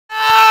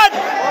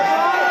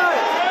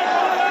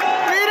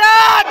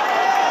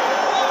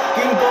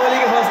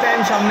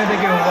সামনে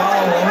থেকে।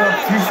 ওয়াও, আমার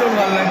ভীষণ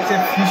ভালো লাগছে,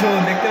 ভীষণ।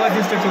 দেখতে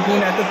পাচ্ছিস তো টুকুন,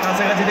 এত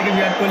কাছাকাছি থেকে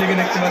বিরাট কোহলিকে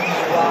দেখতে পাচ্ছিস।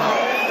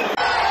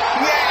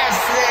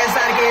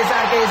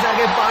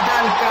 এসআরকে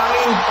পাঠান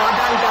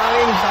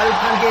কামিং। শাহরুখ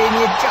খানকে এই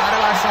নিয়ে 4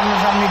 বার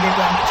সামনাসামনি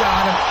দেখলাম,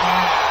 4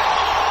 বার।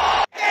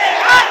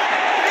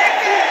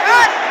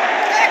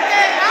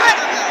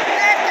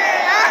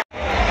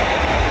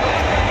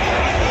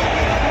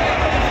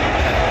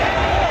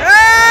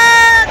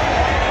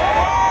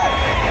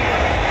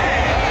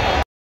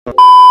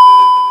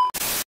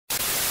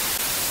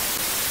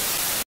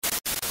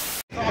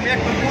 আমি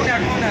এখন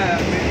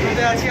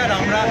মেট্রোতে আছি আর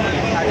আমরা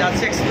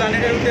যাচ্ছি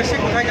এক্সপ্ল্যানেডের উদ্দেশ্যে।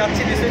 কোথায়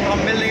যাচ্ছি নিশ্চয়ই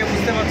থাম্বনেল দেখে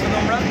বুঝতে পারছো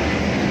তোমরা।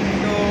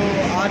 তো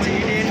আজ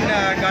ইডেন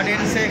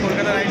গার্ডেন্সে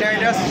কলকাতা নাইট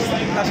রাইডার্স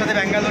তার সাথে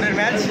ব্যাঙ্গালোরের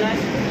ম্যাচ।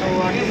 তো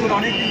টুকুন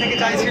অনেক দিন থেকে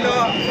চাইছিল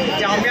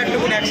যে আমি আর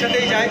টুকুন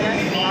একসাথেই যাই।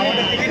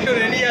 আমাদের টিকিট তো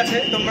রেডি আছে,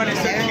 তোমরা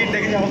নিশ্চয়ই টিকিট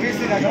দেখেছি,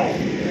 অবভিয়াসলি দেখো।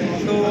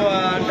 তো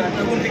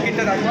টুকুন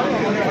টিকিটটা দেখো,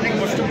 আমাদের অনেক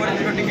কষ্ট করে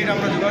দুটো টিকিট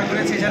আমরা জোগাড়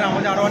করেছি। এছাড়া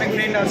আমাদের আরও অনেক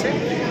ফ্রেন্ড আছে,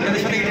 তাদের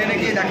সাথে ইডেনে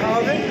গিয়ে দেখা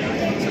হবে,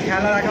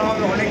 খেলা দেখা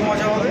হবে, অনেক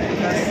মজা হবে।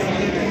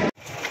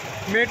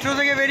 মেট্রো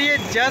থেকে বেরিয়ে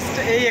জাস্ট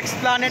এই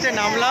এক্সপ্ল্যানেটে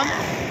নামলাম।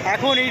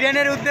 এখন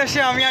ইডেনের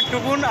উদ্দেশ্যে আমি আর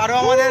টুকুন, আরও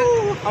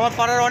আমার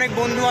পাড়ার অনেক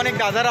বন্ধু, অনেক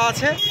দাদারা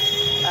আছে।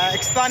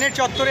 এক্সপ্ল্যানেট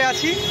চত্বরে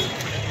আছি।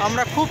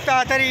 আমরা খুব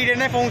তাড়াতাড়ি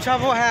ইডেনে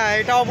পৌঁছাবো। হ্যাঁ,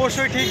 এটা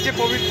অবশ্যই ঠিক যে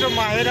পবিত্র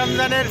মাহে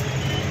রমজানের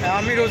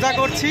আমি রোজা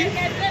করছি,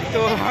 তো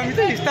আমি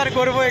তো ইফতার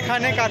করব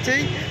এখানে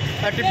কাছেই,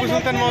 টিপু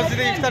সুলতান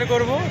মসজিদে ইফতার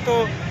করব। তো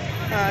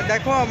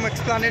দেখো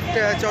এক্সপ্ল্যানেট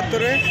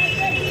চত্বরে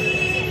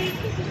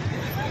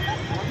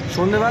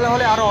সন্ধ্যেবেলা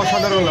হলে আরও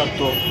অসাধারণ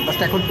লাগতো,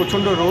 জাস্ট এখন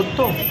প্রচণ্ড রোদ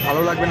তো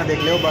ভালো লাগবে না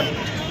দেখলেও। বাট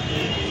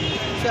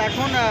তো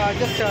এখন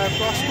জাস্ট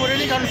ক্রস করে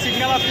নিই, কারণ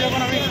সিগন্যাল আসলে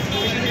যখন আমি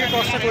দিকে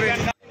ক্রসটা করে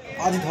নিই।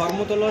 আজ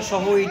ধর্মতলা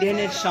সহ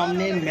ইডেনের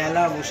সামনে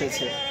মেলা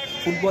বসেছে।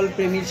 ফুটবল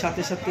প্রেমীর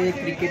সাথে সাথে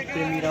ক্রিকেট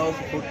প্রেমীরাও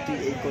ভর্তি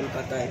এই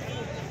কলকাতায়।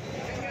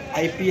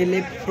 আইপিএলে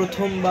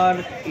প্রথমবার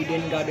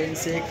ইডেন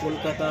গার্ডেন্সে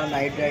কলকাতা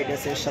নাইট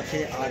রাইডার্সের সাথে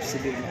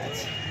আরসিবির ম্যাচ।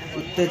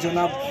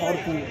 উত্তেজনা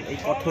ভরপুর এই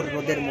কঠোর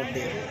রোদের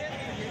মধ্যে।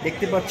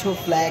 দেখতে পাচ্ছ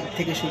ফ্ল্যাগ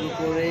থেকে শুরু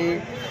করে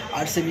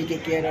আরসিবি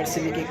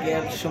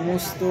কেকেআর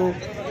সমস্ত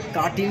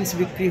কার্টিনস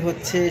বিক্রি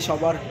হচ্ছে,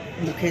 সবার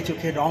মুখে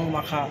চোখে রং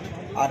মাখা।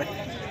 আর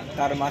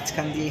তার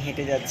মাঝখান দিয়ে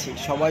হেঁটে যাচ্ছি,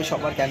 সবাই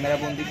সবার ক্যামেরা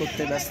বন্দি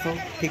করতে ব্যস্ত।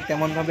 ঠিক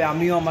তেমনভাবে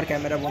আমিও আমার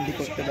ক্যামেরা বন্দি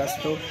করতে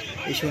ব্যস্ত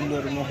এই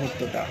সুন্দর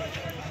মুহূর্তটা।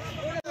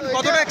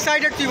 কতটা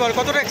এক্সাইটেড তুই বল,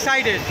 কতটা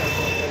এক্সাইটেড?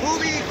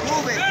 খুবই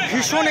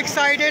ভীষণ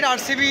এক্সাইটেড।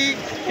 আরসিবি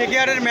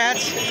কেকেআরের ম্যাচ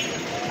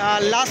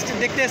লাস্ট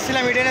দেখতে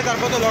এসেছিলাম ইডেনে,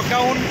 তারপর তো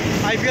লকডাউন,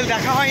 আইপিএল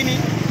দেখা হয়নি।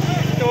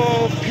 তো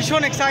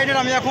ভীষণ এক্সাইটেড।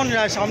 আমি এখন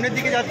সামনের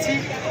দিকে যাচ্ছি,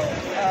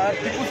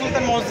 টিপু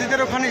সুলতান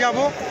মসজিদের ওখানে যাব,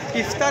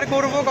 ইফতার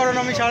করব, কারণ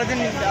আমি সারাদিন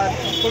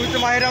পবিত্র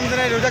মাহে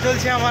রমজানের রোজা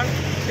চলছে আমার।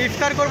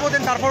 ইফতার করবো,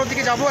 দেন তারপর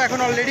ওদিকে যাবো। এখন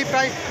অলরেডি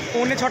প্রায়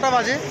 6:45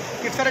 বাজে,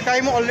 ইফতারের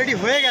টাইমও অলরেডি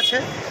হয়ে গেছে।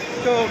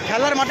 তো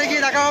খেলার মাঠে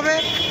গিয়ে দেখা হবে,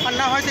 আর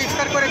না হয়তো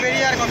ইফতার করে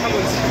বেরিয়ে আর কথা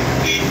বলছি।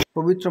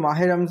 পবিত্র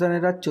মাহে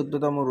রমজানের রাত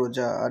 14তম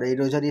রোজা, আর এই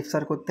রোজার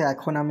ইফতার করতে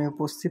এখন আমি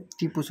উপস্থিত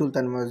টিপু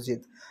সুলতান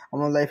মসজিদ।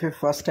 আমার লাইফে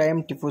ফার্স্ট টাইম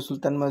টিপু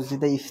সুলতান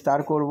মসজিদে ইফতার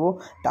করব,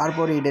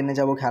 তারপরে ইডেনে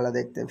যাব খেলা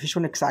দেখতে।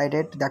 ভীষণ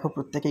এক্সাইটেড। দেখো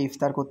প্রত্যেকে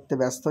ইফতার করতে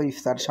ব্যস্ত,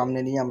 ইফতার সামনে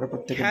নিয়ে আমরা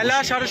প্রত্যেকে। খেলা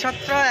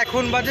 7:30,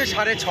 এখন বাজে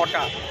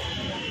 6:30।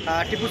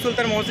 টিপু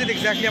সুলতান মসজিদ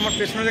এক্স্যাক্টলি আমার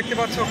পেছনে দেখতে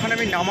পাচ্ছ, ওখানে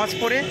আমি নামাজ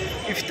পড়ে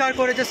ইফতার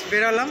করে জাস্ট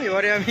বেরালাম।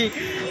 এবারে আমি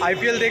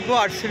আইপিএল দেখবো,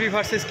 আরসিবি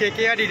ভার্সেস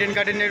কেকেআর। ইডেন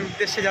গার্ডেনের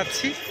উদ্দেশ্যে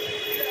যাচ্ছি।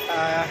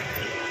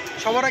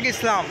 সবার আগে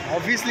ইসলাম,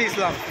 অবভিয়াসলি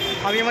ইসলাম।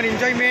 আমি আমার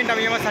এনজয়মেন্ট,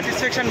 আমি আমার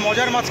স্যাটিসফ্যাকশান,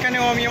 মজার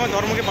মাঝখানেও আমি আমার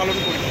ধর্মকে পালন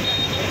করি,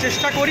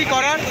 চেষ্টা করি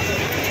করার।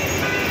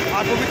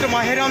 আর পবিত্র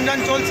মাহে রমজান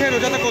চলছে,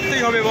 রোজা তো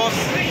করতেই হবে বস।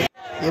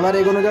 এবার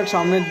এগোনো যাক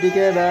সামনের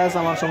দিকে। ব্যাস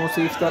আমার সমস্ত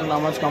ইফতার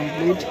নামাজ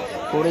কমপ্লিট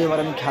করে এবার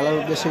আমি খেলার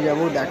উদ্দেশ্যে যাব।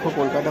 দেখো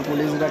কলকাতা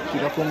পুলিশরা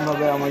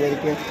কীরকমভাবে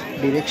আমাদেরকে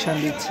ডিরেকশন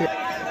দিচ্ছে।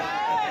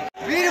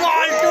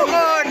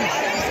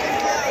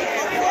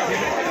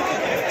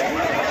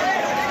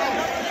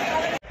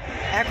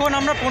 এখন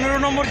আমরা 15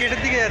 নম্বর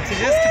গেটের দিকে যাচ্ছি,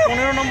 জাস্ট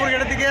 15 নম্বর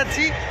গেটের দিকে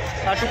যাচ্ছি।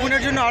 আর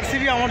টুকুনের জন্য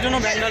আরসিবি, আমার জন্য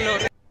ব্যাঙ্গালোর।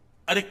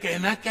 আরে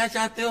কেনা কে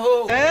চাতে হো?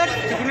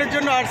 টুকুনের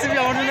জন্য আরসিবি,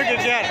 আমার জন্য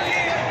কেকেআর।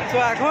 তো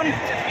এখন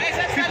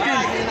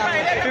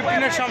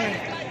 15-এর সামনে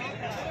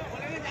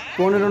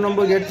 15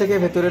 নম্বর গেট থেকে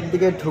ভেতরের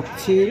দিকে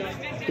ঢুকছি।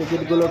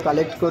 টিকিটগুলো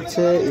কালেক্ট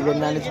করছে ইভেন্ট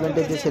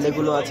ম্যানেজমেন্টের যে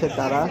ছেলেগুলো আছে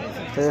তারা,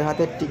 তাদের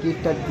হাতে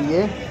টিকিটটা দিয়ে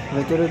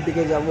ভেতরের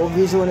দিকে যাব।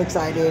 ভীষণ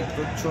এক্সাইটেড,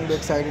 প্রচণ্ড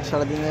এক্সাইটেড।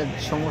 সারাদিনের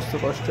সমস্ত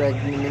কষ্ট এক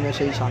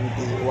নিমেষেই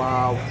শান্তি।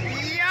 ওয়াও,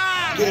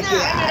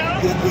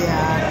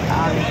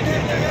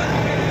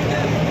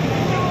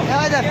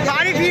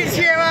 বাড়ি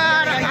ফিরছি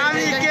এবার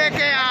আমি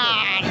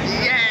কেকেআর।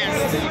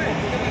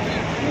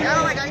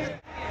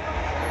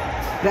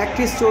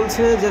 প্র্যাকটিস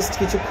চলছে, জাস্ট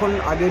কিছুক্ষণ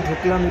আগে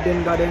ঢুকলাম ইডেন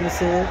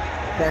গার্ডেন্সে।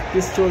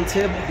 প্র্যাকটিস চলছে,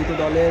 দুটো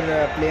দলের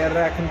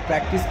প্লেয়াররা এখন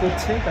প্র্যাকটিস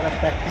করছে, তারা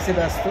প্র্যাকটিসে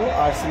ব্যস্ত।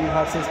 আরসিবি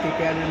ভার্সেস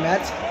কেকেআরের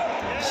ম্যাচ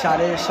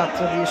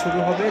 7:30 দিয়ে শুরু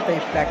হবে, তাই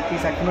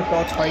প্র্যাকটিস এখনও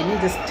টচ হয়নি,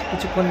 জাস্ট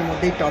কিছুক্ষণের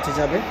মধ্যেই টচে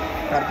যাবে,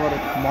 তারপর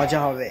মজা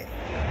হবে।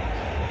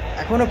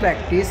 এখনও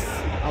প্র্যাকটিস,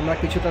 আমরা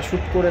কিছুটা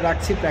শ্যুট করে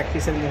রাখছি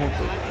প্র্যাকটিসের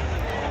মুহূর্ত।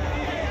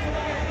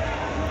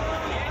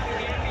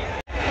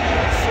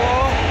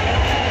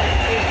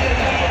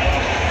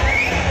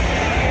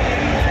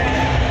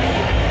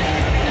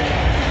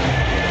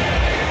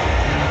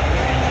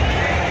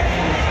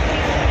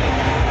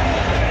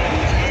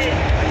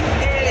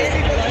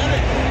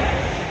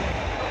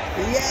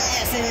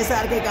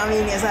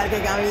 এসআরকে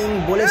কামিং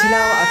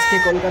বলেছিলাম আজকে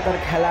কলকাতার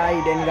খেলা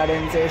ইডেন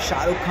গার্ডেন্সে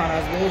শাহরুখ খান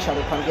আসবে।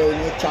 শাহরুখ খানকে এই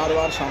নিয়ে 4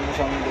 বার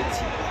সামনে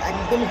দেখছি,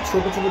 একদম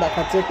ছোট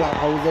দেখাচ্ছে। ক্লাব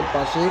হাউসের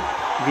পাশে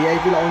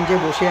ভিআইপি লঞ্চে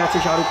বসে আছে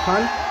শাহরুখ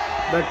খান,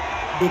 বাট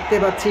দেখতে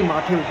পাচ্ছি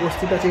মাঠে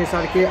উপস্থিত আছে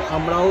এসআরকে।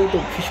 আমরাও তো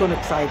ভীষণ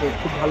এক্সাইটেড,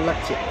 খুব ভালো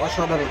লাগছে,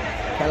 অসাধারণ।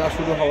 খেলা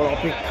শুরু হওয়ার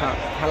অপেক্ষা,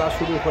 খেলা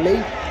শুরু হলেই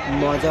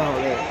মজা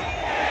হবে।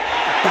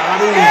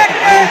 দারুণ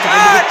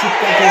চারিদিকে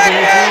চিৎকার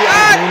চেঁচামেচি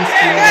আর মেইন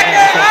স্ক্রিনে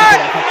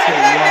দেখাচ্ছে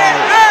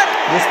অসাধারণ।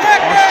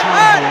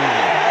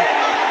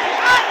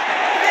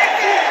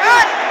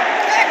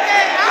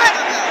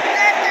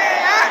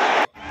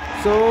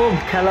 সো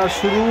খেলা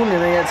শুরু,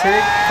 নেমে গেছে।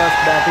 ফার্স্ট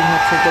ব্যাটিং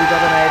হচ্ছে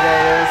Kolkata night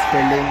Riders,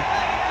 fielding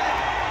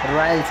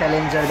royal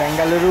Challenger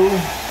Bengaluru.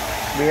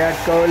 Virat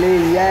Kohli,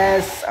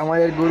 yes,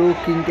 আমাদের গুরু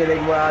কিংকে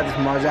দেখবো আজ।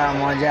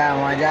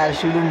 মজা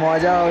শুধু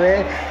মজা হবে।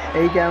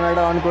 এই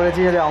ক্যামেরাটা অন করেছি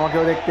যাতে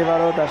আমাকেও দেখতে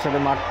পারো, তার সাথে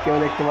মাঠকেও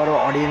দেখতে পারো,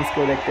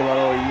 অডিয়েন্সকেও দেখতে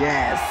পারো।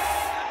 ইয়েস,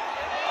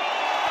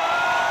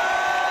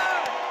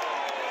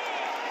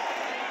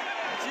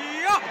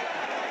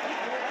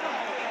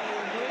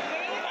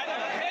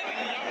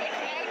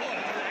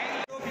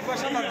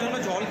 তার জন্য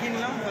জল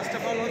কিনলাম। ফার্স্ট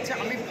অফ অল হচ্ছে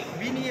আমি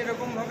ভাবিনি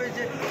এরকমভাবে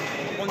যে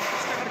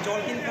 50 টাকার জল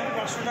কিনতে হবে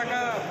 500 টাকা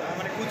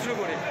মানে খুচরো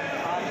করে,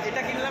 আর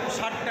এটা কিনলাম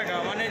 60 টাকা,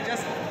 মানে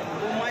জাস্ট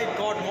ও মাই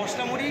গড।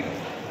 মশলা মুড়ি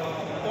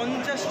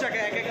 50 টাকা,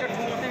 একটা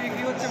ঠোঙাতে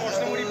বিক্রি হচ্ছে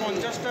মশলা মুড়ি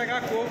 50 টাকা,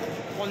 কোক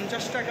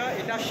 50 টাকা,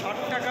 এটা 60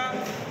 টাকা,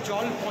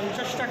 জল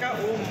 50 টাকা।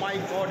 ও মাই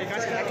গড,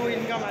 এখানে এত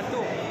ইনকাম, এত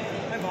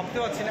আমি ভাবতে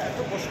পারছি না। এত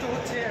কষ্ট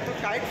হচ্ছে, এত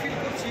টাইট ফিল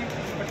করছি,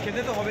 বাট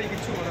খেতে তো হবেই,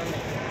 কিচ্ছু করার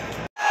নেই।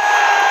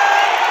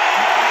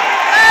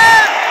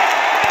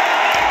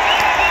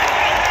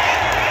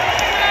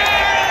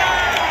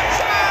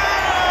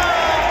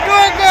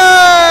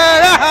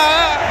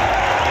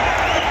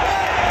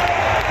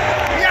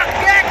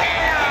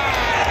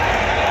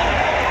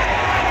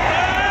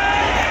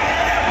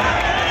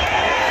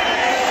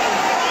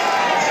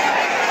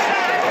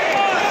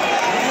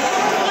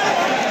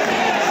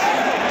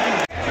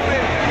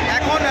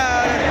 এখন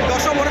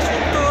 10 ওভারে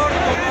 70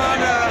 তোমার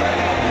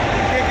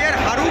KKR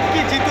হারুক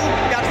কি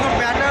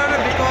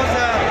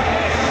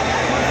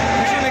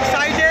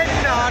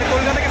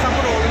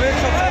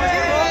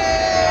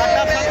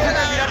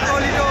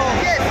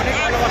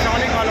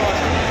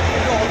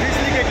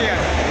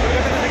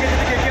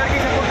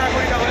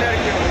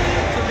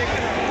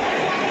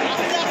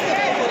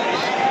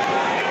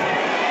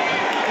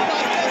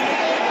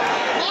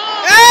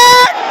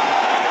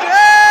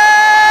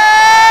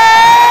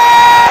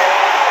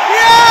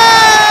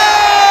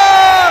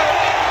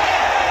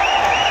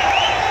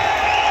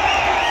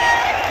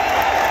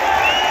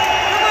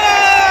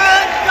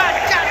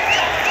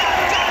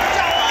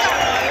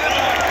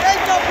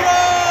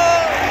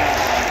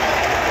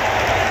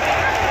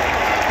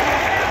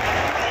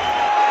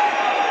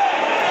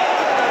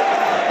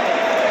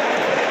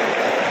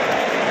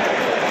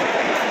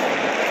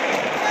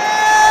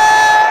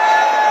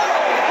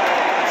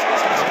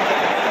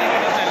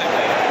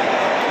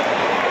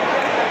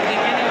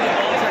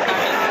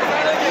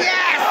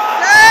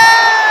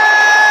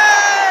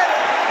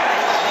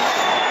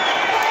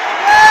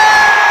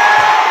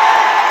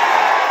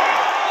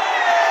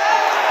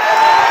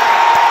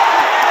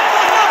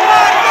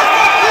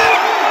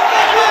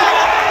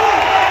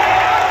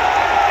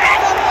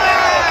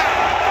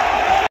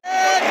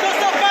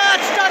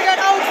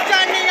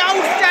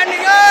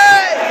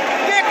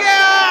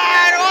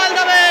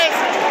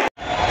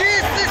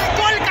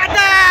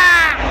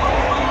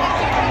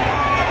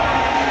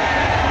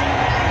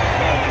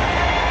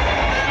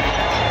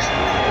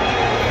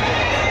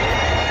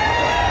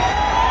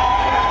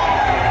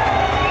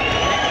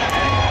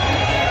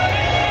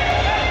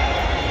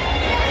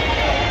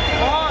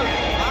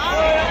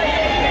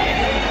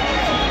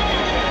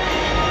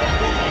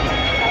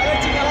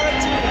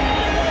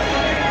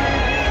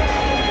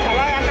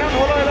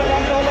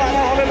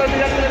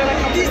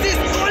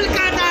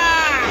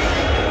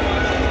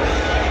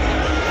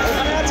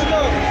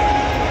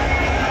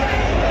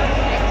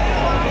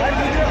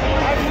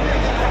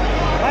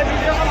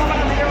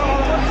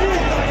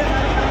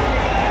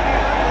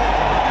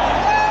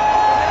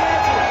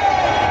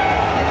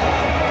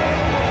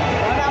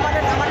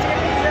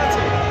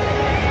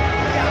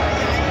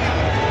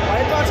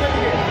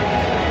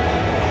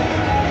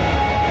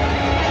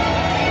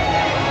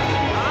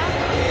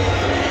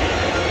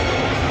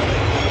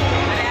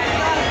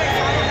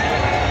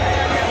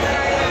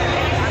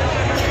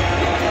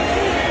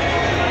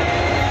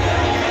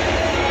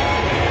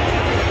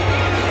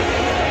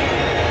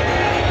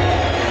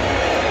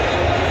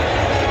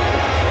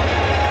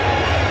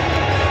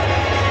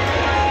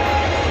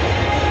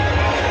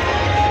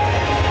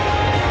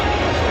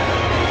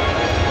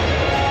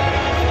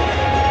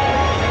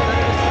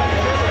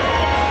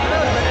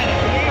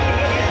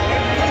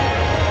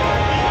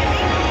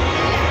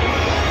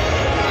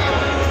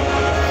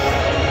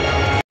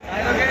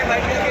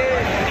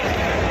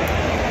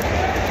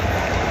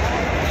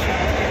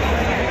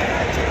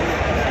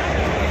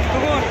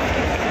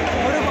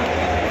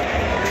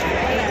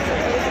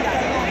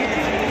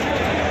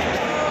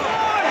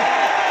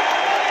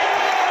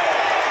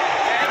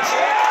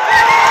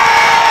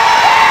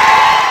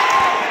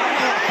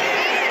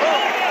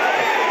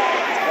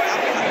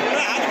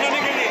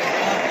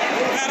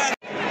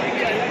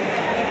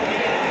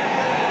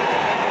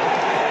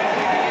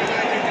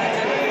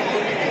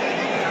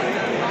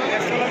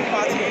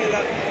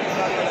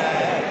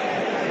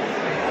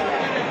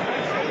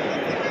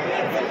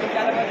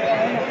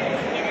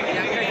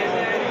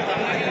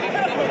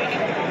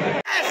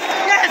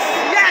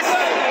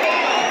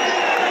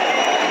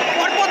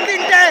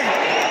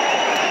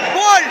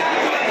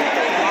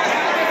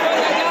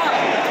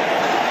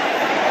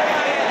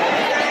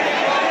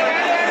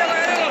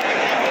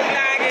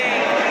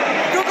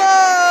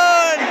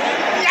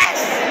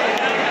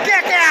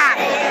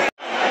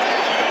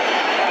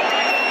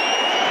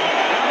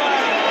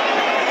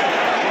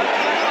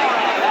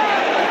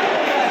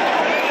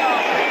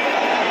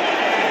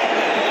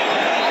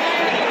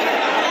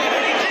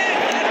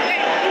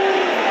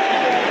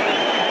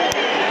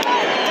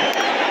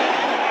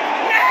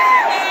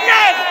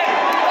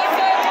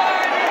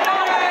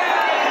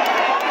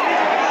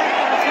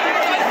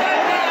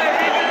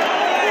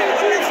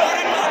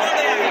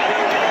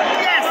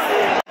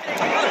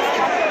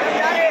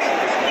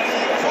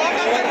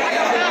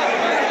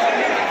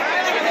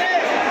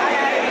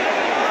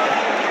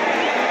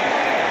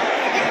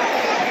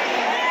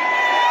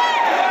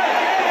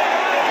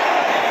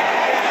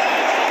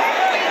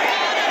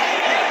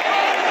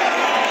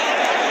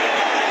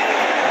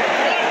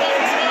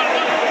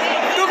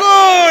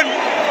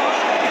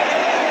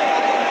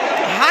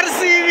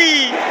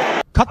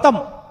खत्म,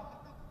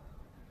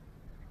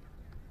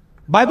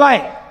 bye bye,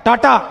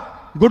 Tata,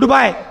 good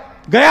bye,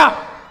 गया।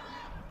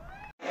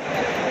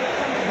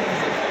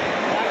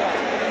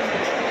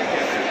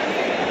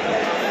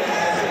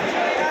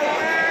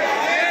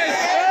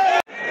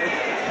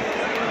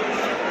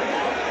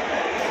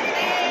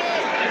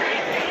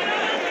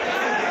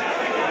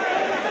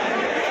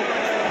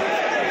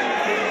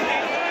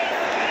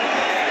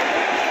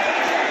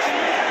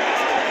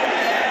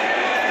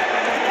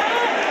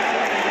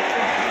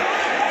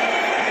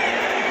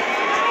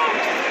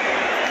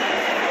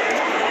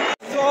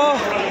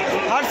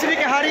 RCB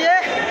কে হারিয়ে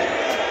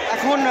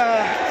এখন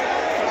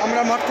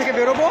আমরা মাঠ থেকে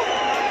বেরোবো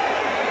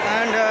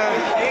অ্যান্ড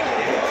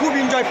খুব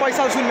এনজয়,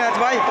 পয়সা উসুল ম্যাচ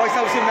ভাই, পয়সা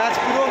উসুল ম্যাচ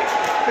পুরো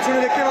পেছনে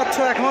দেখতে পাচ্ছ।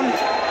 এখন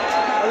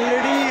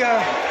already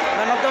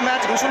man of the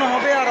match ঘোষণা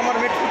হবে আর আমার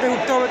মেট্রোতে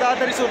উঠতে হবে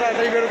তাড়াতাড়ি, সো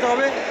তাড়াতাড়ি বেরোতে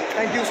হবে।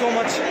 Thank you so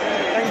much,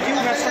 thank you,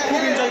 ম্যাচটা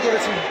খুব এনজয়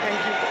করেছি,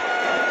 থ্যাংক ইউ।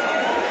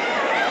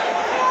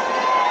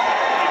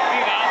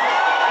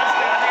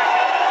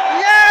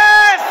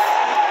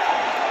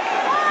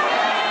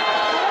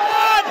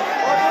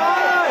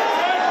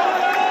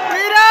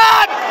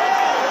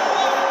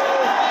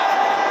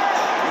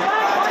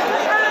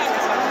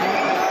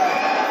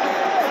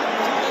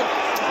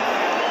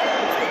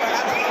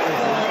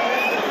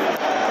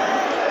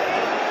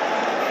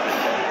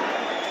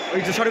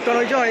 ওই যে শাহরুখ খান,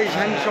 ওই যে ওই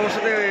সবার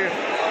সাথে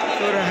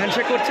তোর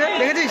হ্যান্ডশেক করছে,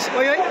 দেখেছিস?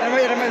 ওই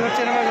ওই এরম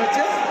হচ্ছে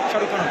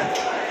শাহরুখ খান।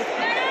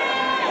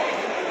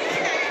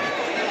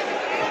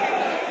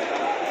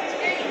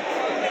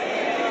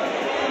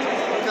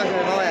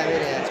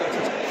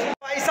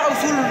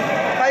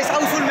 পয়সা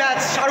উসুল ম্যাচ,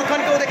 শাহরুখ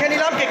খানকেও দেখে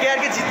নিলাম,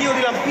 KKR-কে জিতিয়েও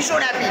দিলাম,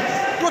 ভীষণ হ্যাপি,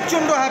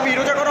 প্রচণ্ড হ্যাপি।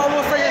 রোজা করা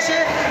অবস্থায় এসে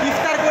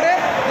ইফতার করে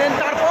দেন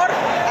তারপর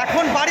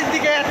এখন বাড়ির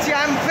দিকে যাচ্ছি।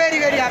 আই এম ভেরি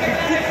হ্যাপি,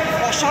 খুব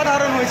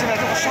অসাধারণ হয়েছে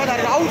ম্যাচ,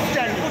 অসাধারণ,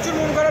 আউটস্ট্যান্ডিং। প্রচুর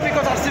মন খারাপ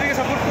বিকজ RCB-কে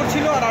সাপোর্ট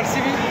করছিল আর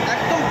RCB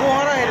একদম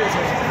গোহারা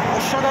হেরেছে।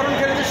 অসাধারণ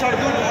খেলেছে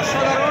শার্দুল,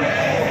 অসাধারণ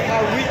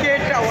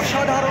উইকেট,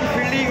 অসাধারণ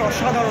ফিল্ডিং,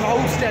 অসাধারণ,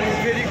 আউটস্ট্যান্ডিং,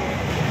 ভেরি